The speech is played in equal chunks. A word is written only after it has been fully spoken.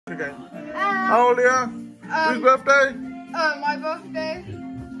Okay. How old are you? Whose birthday? My birthday.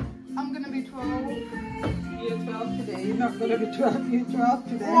 I'm gonna be 12. You're 12 today. You're not gonna be 12. You're 12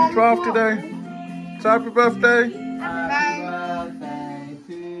 today. 12 today. So happy birthday. Happy birthday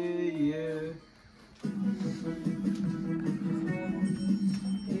to you.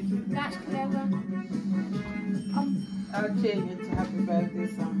 That's clever. I'll change it to happy birthday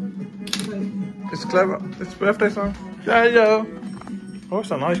song. It's clever. It's birthday song. There you go. Oh,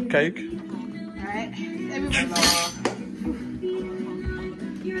 it's a nice cake. Alright, everyone.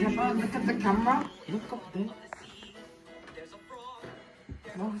 Come on, look at the camera. Look up there.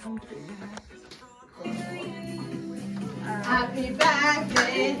 Happy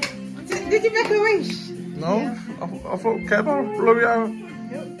birthday. Did you make a wish? No? I thought Keba blew you out.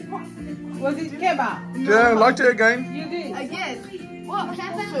 Was it kebab? Yeah, I liked it again. You did? Again. What?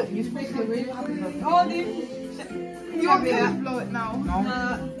 Clever? You speak the wish. Oh, did You want me to blow it now?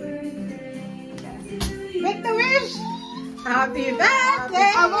 make the wish. Happy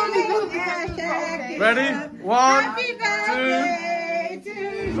birthday. I've only blown the Shak. Ready? 1, Happy birthday to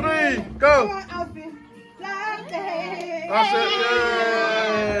 2, 3, go. Happy birthday. That's it.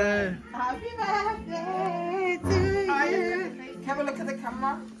 Yay. Happy birthday to you. Have a look at the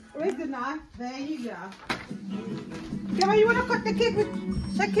camera. Where's the knife? There you go. Kevin, you want to cut the cake with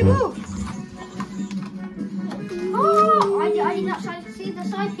Shakibu? Oh, I did not see the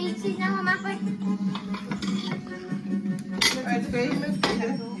side pieces. Now I'm happy. It's great.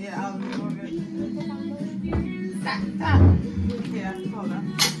 Yeah, I'll do it. Yeah, hold on.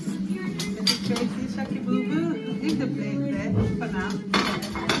 It's crazy, Shakibu. Leave the plate there for now.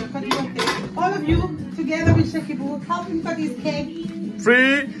 Cut your cake. All of you together with Shakibu, help him cut his cake.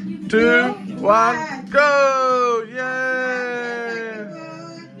 3, 2, 1, go. Yay.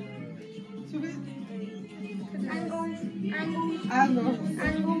 Angle.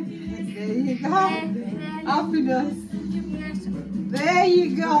 There you go. Happiness. There you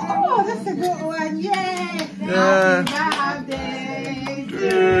go. Oh, that's a good one. Yay. Yeah. Happy birthday to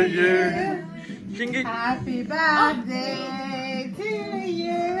you. you. Sing it. Happy birthday to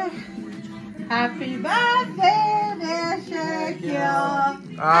you. Happy birthday, dear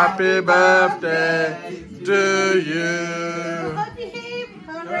Shakir. Happy birthday to you.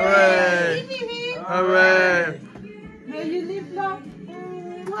 Hooray. Hooray. May you live long.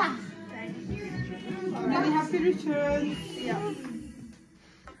 Many happy returns.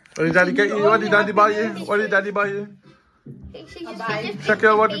 What did Daddy get you? What did Daddy buy you? What did Daddy buy you?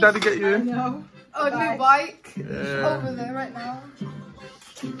 Shakir, what did Daddy get you? No. A new bike. Yeah. Over there right now.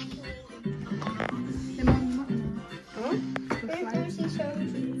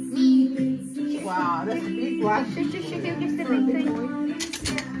 Wow, that's a big one.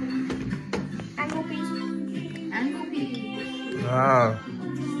 Wow.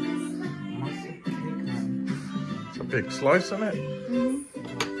 It's a big slice, isn't it?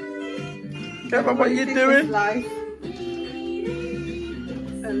 Kevin, what are you doing? Slice.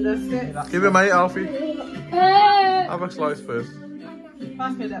 And that's it. Give it, mate, Alfie. Have a slice first.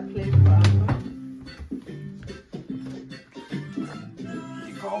 Pass me that plate for Alpha.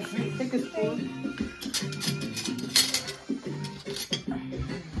 Take a spoon.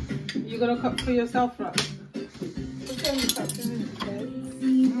 You gonna cut for yourself, right?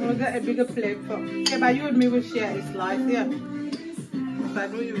 We'll get a bigger plate for. Okay, but you and me will share a slice, yeah. If I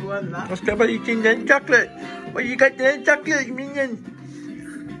know you want that. What's Kevin eating then? Chocolate. What you got there? Chocolate, minion.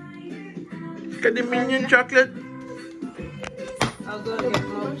 Got the minion chocolate. I'll go and get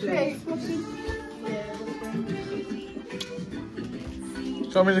more plates.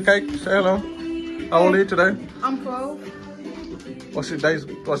 Show me the cake. Say hello. How old are you today? I'm 12. What's today's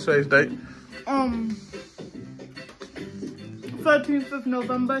date? 13th of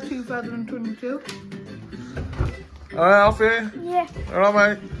November 2022. Alright, Alfie. Yeah.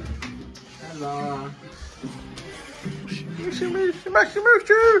 Alright, mate. Hello. She moves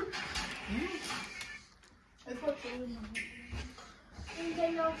too.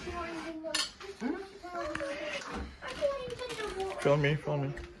 Film me.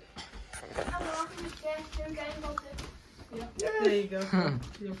 There you go.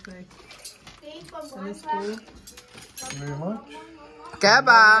 Your plate. And a spoon. Very much.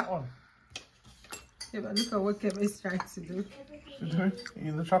 Keba! Yeah, but look at what Keba is trying to do.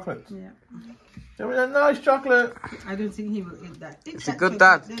 Eating the chocolate. Yeah. Give me a nice chocolate. I don't think he will eat that. It's a good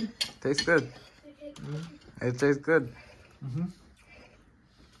dad. Tastes good. It tastes good.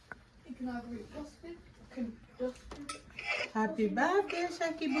 Happy birthday,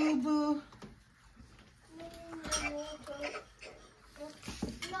 Shaki Boo Boo.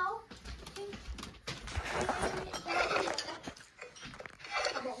 No.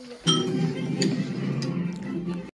 it.